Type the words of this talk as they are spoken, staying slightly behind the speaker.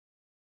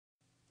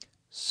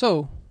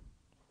So,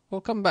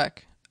 welcome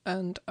back.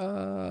 And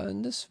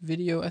in this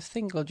video, I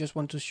think I'll just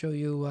want to show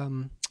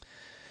you.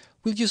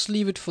 We'll just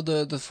leave it for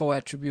the four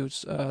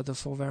attributes, the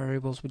four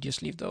variables. We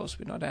just leave those.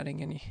 We're not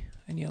adding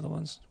any other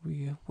ones.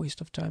 We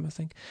waste of time, I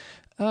think.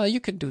 You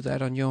can do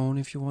that on your own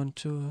if you want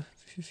to.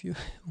 If you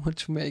want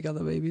to make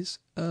other babies.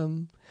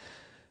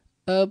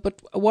 But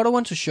what I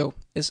want to show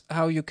is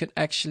how you can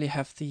actually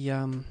have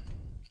the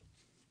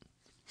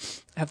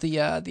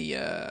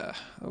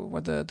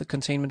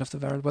containment of the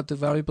variable. What the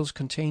variables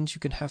contains, you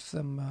can have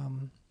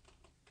them.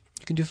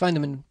 You can define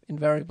them in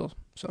variables.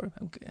 Sorry.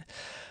 Okay.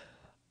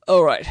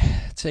 All right.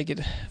 Take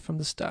it from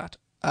the start.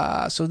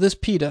 So this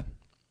Peter.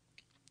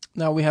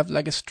 Now we have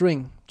like a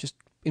string, just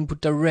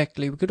input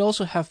directly. We could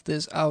also have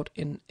this out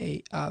in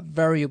a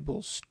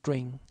variable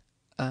string,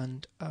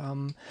 and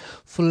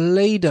for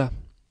later,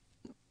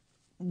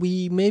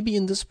 we maybe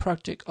in this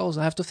project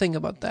also have to think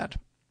about that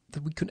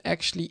we could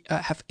actually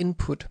have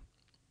input.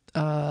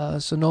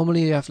 So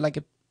normally you have like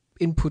a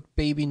input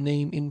baby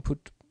name,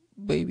 input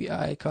baby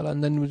eye color,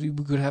 and then we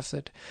could have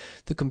that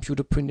the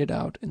computer printed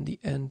out in the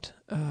end.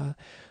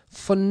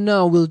 For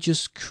now, we'll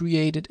just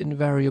create it in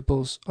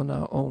variables on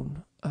our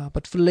own.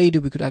 But for later,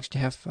 we could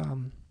actually have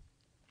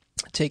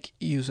take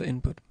user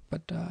input.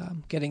 But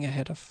I'm getting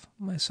ahead of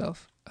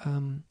myself.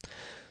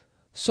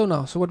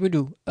 So what we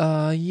do?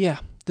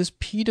 This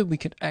Peter we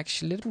could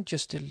actually, let me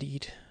just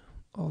delete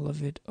all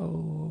of it.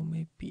 Oh,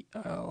 maybe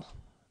I'll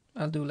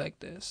do like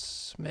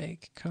this.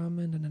 Make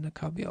comment and then I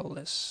copy all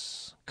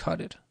this. Cut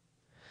it.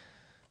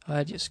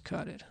 I just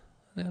cut it.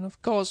 And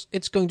of course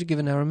it's going to give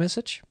an error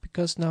message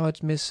because now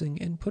it's missing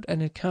input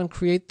and it can't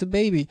create the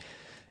baby.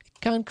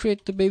 It can't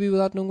create the baby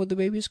without knowing what the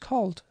baby is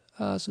called.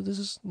 So this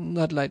is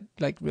not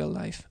like real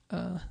life.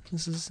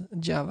 This is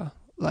Java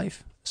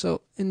life.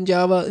 So in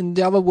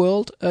Java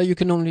world, you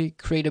can only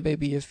create a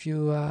baby if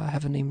you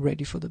have a name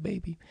ready for the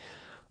baby.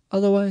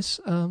 Otherwise,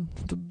 I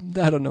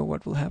don't know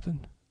what will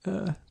happen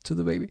to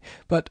the baby.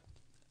 But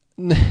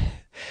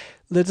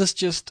let us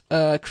just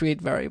create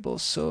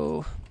variables.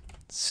 So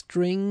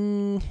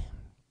string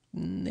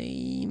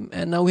name,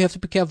 and now we have to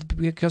be careful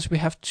because we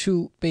have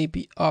two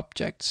baby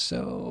objects.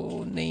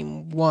 So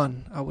name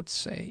one, I would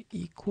say,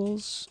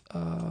 equals,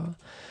 and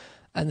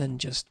then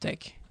just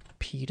take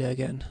Peter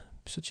again.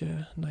 Such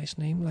a nice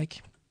name,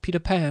 like Peter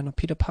Pan or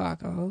Peter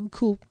Parker.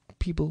 Cool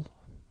people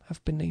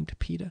have been named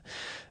Peter.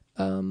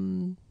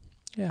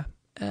 Yeah,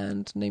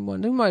 and name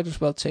one. We might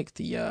as well take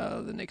the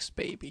next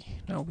baby.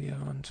 Now we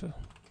are on to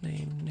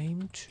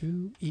name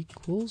two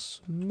equals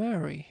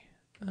Mary.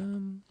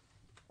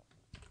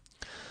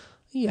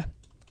 Yeah.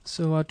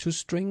 So our two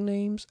string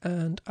names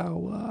and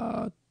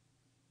our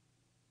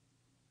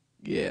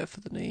for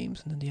the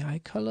names and then the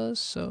eye colors.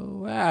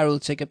 So I will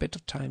take a bit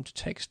of time to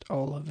text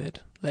all of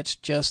it. Let's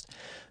just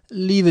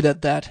leave it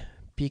at that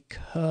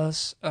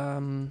because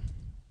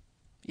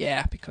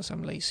because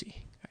I'm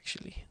lazy,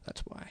 actually. That's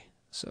why.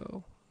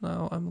 So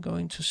now I'm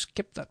going to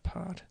skip that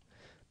part,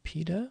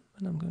 Peter,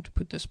 and I'm going to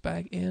put this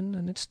back in,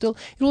 and it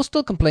will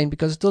still complain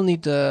because it still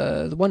need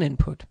the one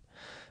input.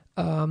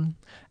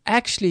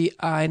 Actually,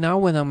 now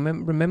when I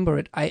remember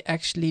it, I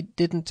actually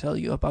didn't tell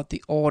you about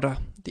the order.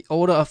 The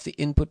order of the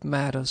input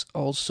matters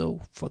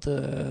also for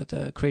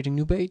the creating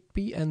new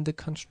baby and the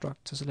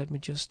constructor. So let me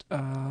just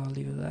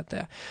leave that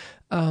there.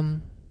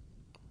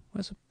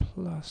 Where's a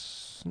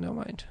plus? No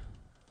mind.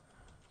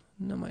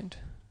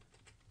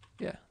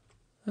 Yeah.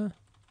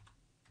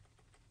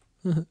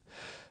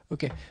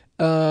 Okay.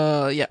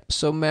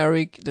 So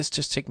Mary. Let's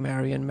just take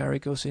Mary, and Mary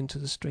goes into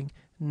the string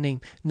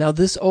name. Now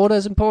this order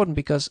is important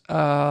because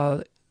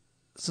so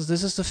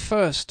this is the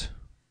first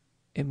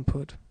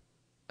input,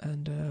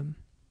 and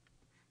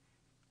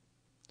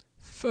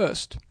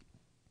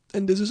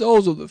this is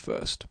also the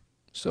first.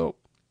 So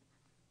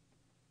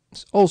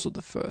it's also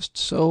the first.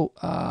 So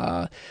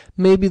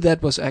maybe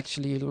that was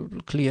actually a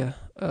little clear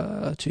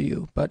to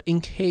you. But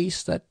in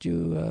case that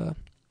you,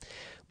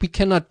 we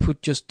cannot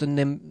put just the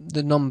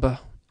number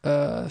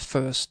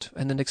first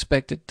and then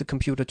expected the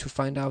computer to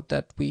find out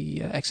that we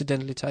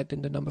accidentally typed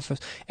in the number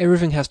first.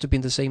 Everything has to be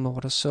in the same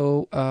order.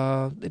 So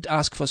it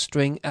asks for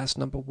string as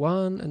number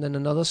 1 and then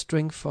another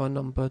string for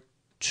number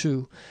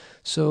 2.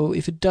 So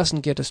if it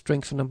doesn't get a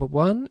string for number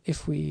 1,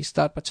 if we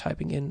start by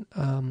typing in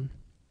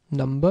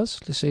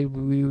numbers, let's say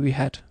we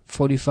had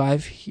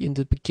 45 in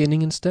the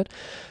beginning instead,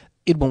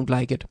 it won't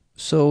like it.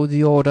 So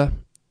the order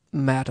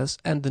matters,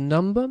 and the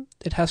number,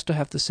 it has to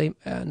have the same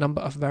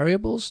number of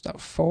variables. That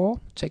 4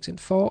 takes in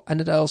 4,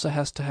 and it also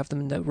has to have them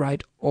in the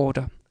right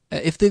order.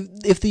 If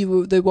they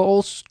were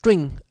all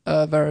string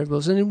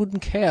variables, then it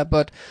wouldn't care,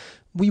 but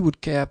we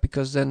would care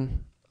because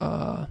then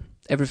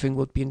everything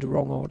would be in the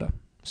wrong order.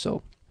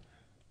 So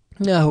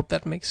yeah, I hope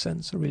that makes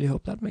sense. I really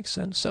hope that makes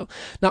sense. So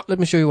now let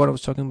me show you what I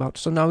was talking about.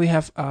 So now we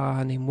have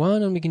name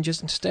 1, and we can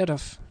just, instead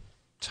of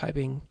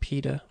typing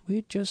Peter,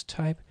 we just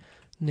type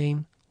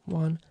name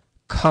 1,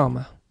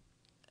 comma.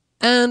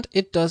 And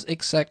it does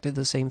exactly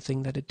the same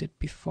thing that it did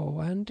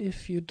before. And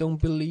if you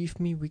don't believe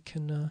me, we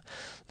can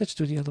let's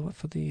do the other one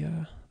for the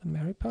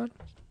Mary part.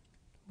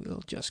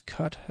 we'll just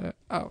cut her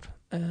out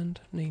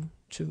and name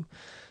 2.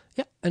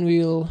 Yeah, and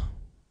we'll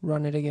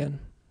run it again.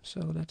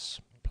 So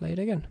let's play it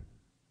again.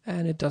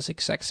 And it does the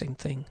exact same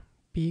thing,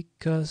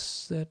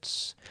 because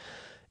it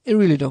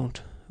really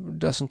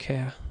doesn't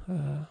care,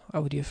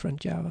 our dear friend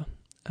Java.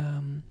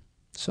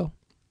 So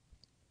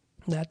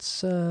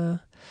that's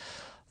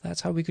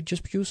how we could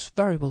just use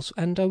variables,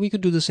 and we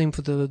could do the same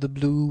for the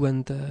blue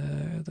and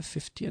the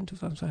 50 and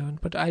 2007.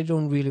 But I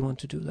don't really want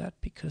to do that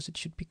because it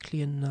should be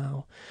clear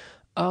now.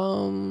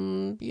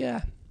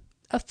 Yeah,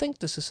 I think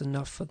this is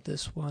enough for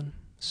this one.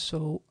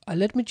 So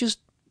let me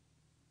just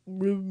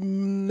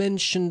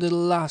mention the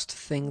last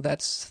thing.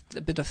 That's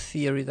a bit of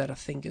theory that I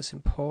think is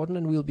important,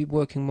 and we'll be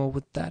working more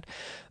with that.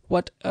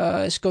 What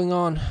is going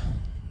on?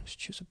 Let's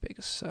choose a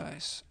bigger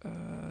size.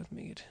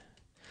 Make it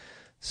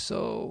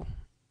so.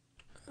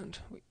 And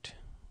wait,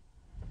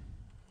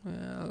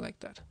 like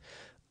that.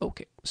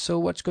 Okay, so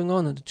what's going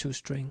on in the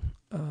toString?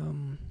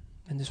 And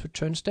this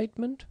return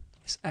statement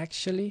is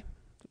actually,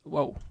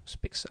 whoa, it's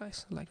big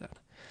size, like that.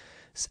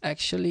 It's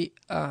actually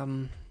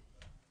a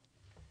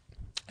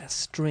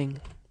string.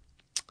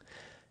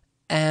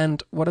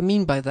 And what I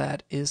mean by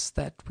that is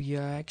that we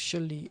are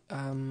actually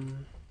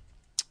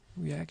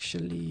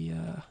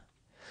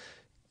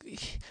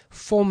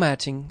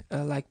formatting,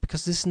 like,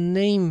 because this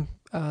name,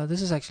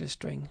 this is actually a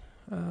string.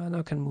 Now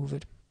I can move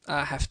it.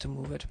 I have to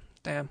move it.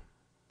 Damn.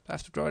 I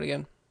have to draw it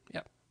again.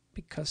 Yeah.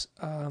 Because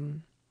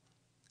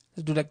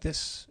let's do like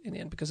this in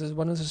the end, because there's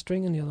one is a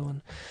string and the other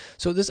one.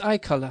 So this eye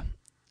color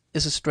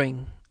is a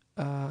string.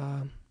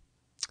 So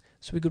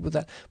we're good with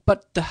that.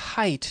 But the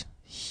height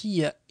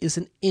here is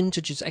an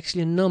integer. It's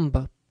actually a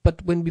number.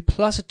 But when we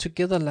plus it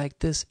together like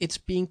this, it's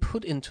being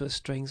put into a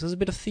string. So there's a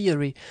bit of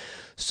theory.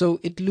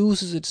 So it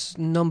loses its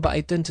number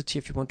identity,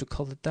 if you want to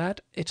call it that.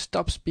 It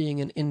stops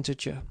being an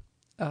integer.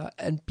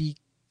 And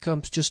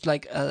becomes just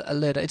like a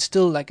letter. It's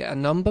still like a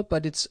number,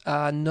 but it's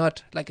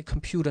not like a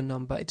computer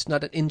number. It's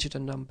not an integer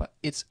number.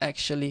 It's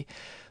actually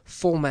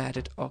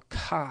formatted or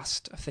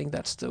cast. I think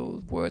that's the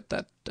word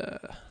that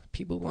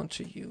people want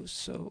to use.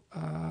 So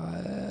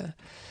the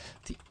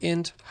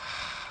int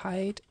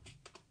height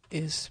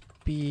is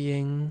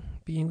being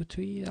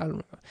between, I don't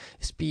know,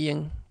 is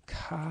being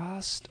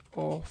cast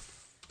or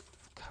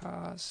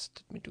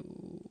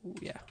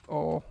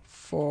or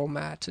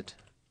formatted.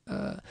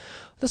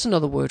 That's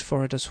another word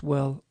for it as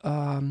well.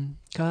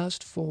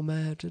 Cast,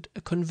 formatted,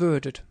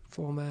 converted,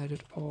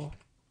 or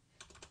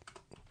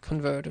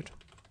converted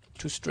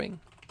to string.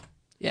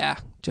 Yeah,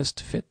 just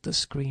to fit the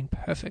screen.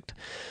 Perfect.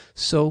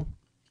 So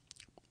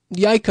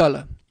the eye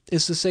color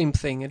is the same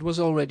thing. It was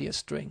already a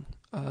string.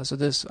 So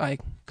this eye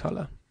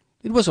color,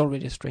 it was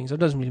already a string, so it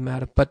doesn't really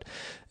matter. But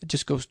it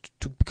just goes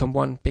to become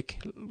one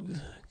big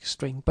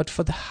string. But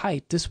for the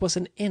height, this was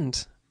an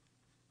int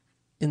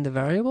in the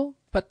variable.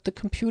 But the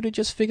computer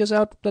just figures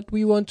out that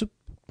we want to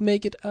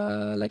make it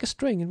like a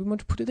string, and we want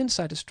to put it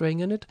inside a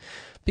string, and it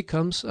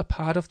becomes a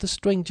part of the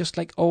string, just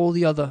like all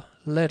the other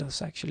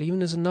letters. Actually,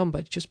 even as a number,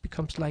 it just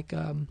becomes like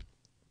I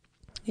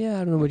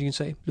don't know what you can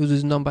say,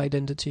 loses number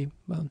identity.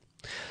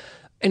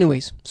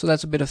 Anyways, so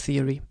that's a bit of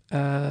theory.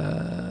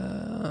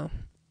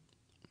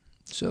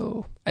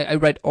 So I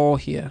write or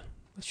here.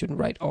 I shouldn't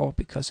write or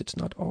because it's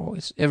not or.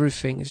 It's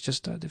everything. It's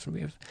just a different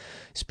way of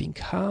it's being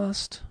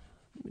cast.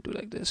 Let me do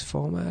like this,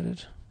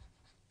 formatted,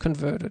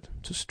 converted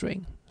to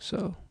string.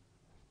 So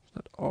it's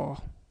not or.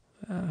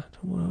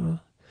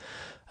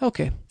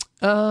 Okay.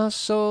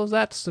 So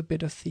that's a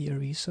bit of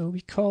theory. So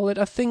we call it,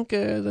 I think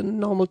the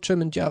normal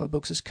term in Java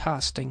books is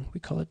casting.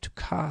 We call it to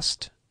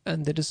cast.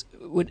 And that is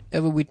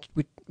whenever we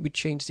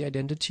change the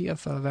identity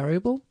of a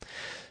variable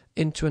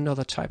into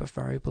another type of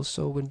variable.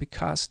 So when we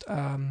cast,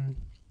 I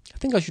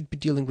think I should be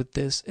dealing with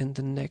this in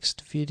the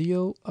next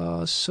video.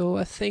 So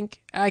I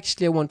think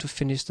actually I want to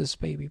finish this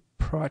baby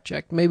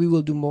project. Maybe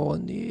we'll do more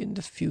in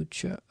the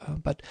future.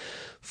 But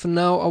for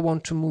now I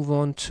want to move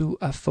on to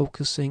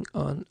focusing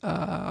on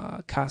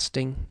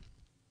casting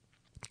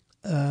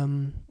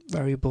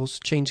variables,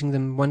 changing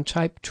them one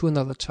type to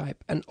another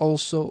type, and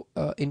also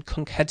in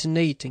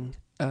concatenating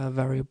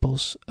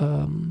variables.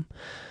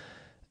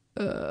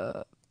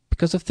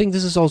 Because I think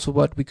this is also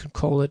what we could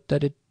call it,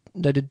 that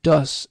it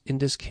does in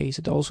this case.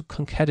 It also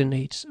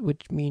concatenates,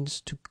 which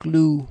means to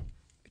glue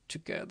it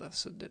together.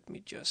 So let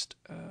me just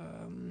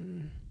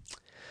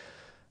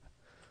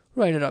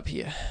write it up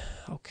here.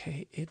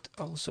 Okay, it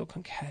also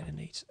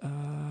concatenates.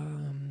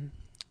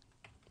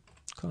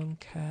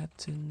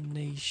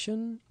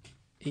 Concatenation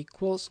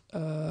equals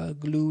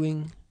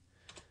gluing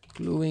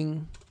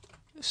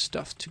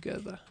stuff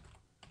together.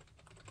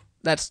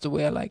 That's the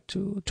way I like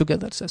to,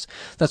 together it says,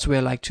 that's the way I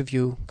like to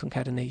view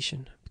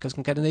concatenation. Because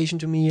concatenation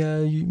to me,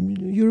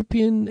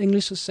 European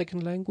English is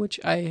second language.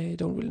 I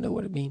don't really know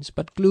what it means.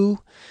 But glue,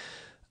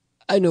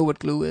 I know what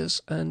glue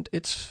is. And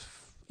it's,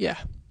 yeah.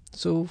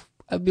 So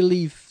I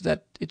believe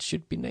that it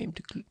should be named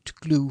to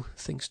glue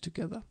things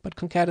together. But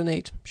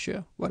concatenate,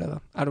 sure,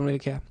 whatever. I don't really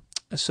care.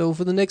 So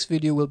for the next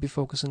video, we'll be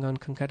focusing on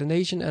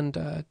concatenation,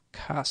 and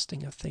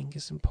casting, I think,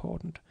 is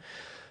important.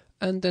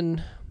 And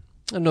then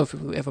I don't know if we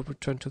will ever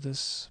return to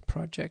this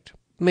project.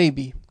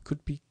 maybe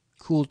could be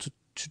cool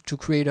to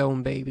create our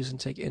own babies and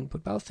take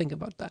input. But I'll think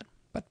about that.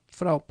 But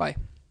for now, bye.